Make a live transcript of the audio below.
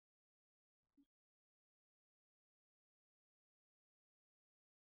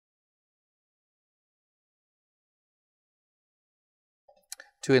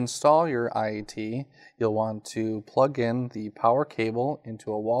To install your IAT, you'll want to plug in the power cable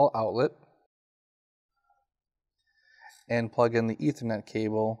into a wall outlet and plug in the Ethernet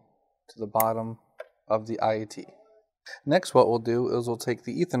cable to the bottom of the IAT. Next, what we'll do is we'll take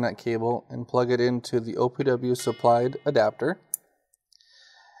the Ethernet cable and plug it into the OPW supplied adapter.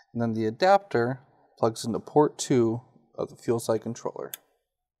 And then the adapter plugs into port 2 of the fuel site controller.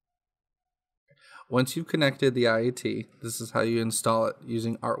 Once you've connected the IAT, this is how you install it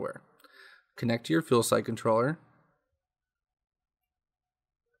using Artware. Connect to your fuel site controller.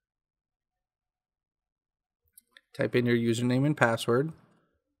 Type in your username and password.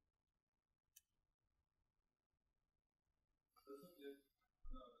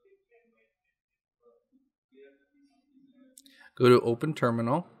 Go to Open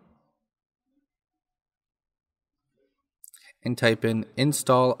Terminal and type in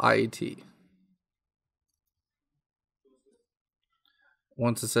Install IAT.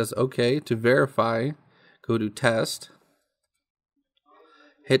 Once it says OK, to verify, go to Test,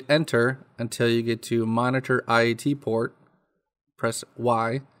 hit Enter until you get to Monitor IAT port, press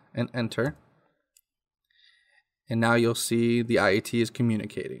Y and Enter, and now you'll see the IAT is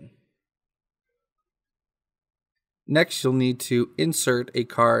communicating. Next, you'll need to insert a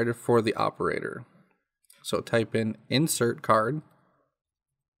card for the operator. So type in Insert Card,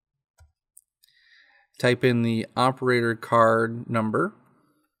 type in the operator card number,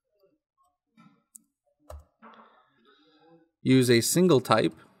 use a single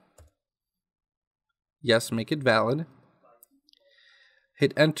type, yes, make it valid,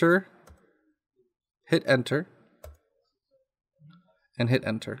 hit enter, and hit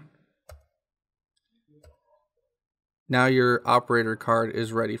enter. Now your operator card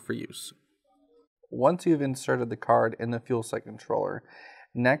is ready for use. Once you've inserted the card in the fuel site controller,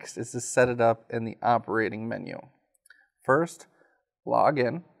 next is to set it up in the operating menu. First, log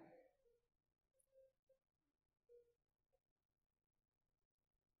in.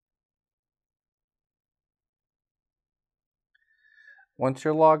 Once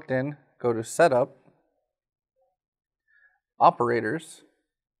you're logged in, go to Setup, Operators,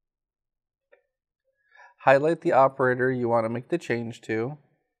 highlight the operator you want to make the change to,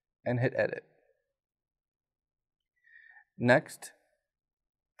 and hit Edit. Next,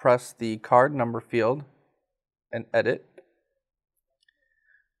 press the card number field and edit.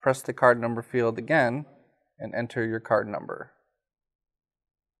 Press the card number field again and enter your card number.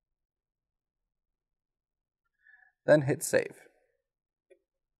 Then hit Save.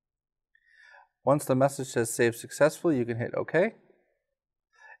 Once the message says Save successfully, you can hit OK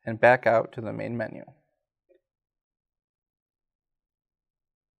and back out to the main menu.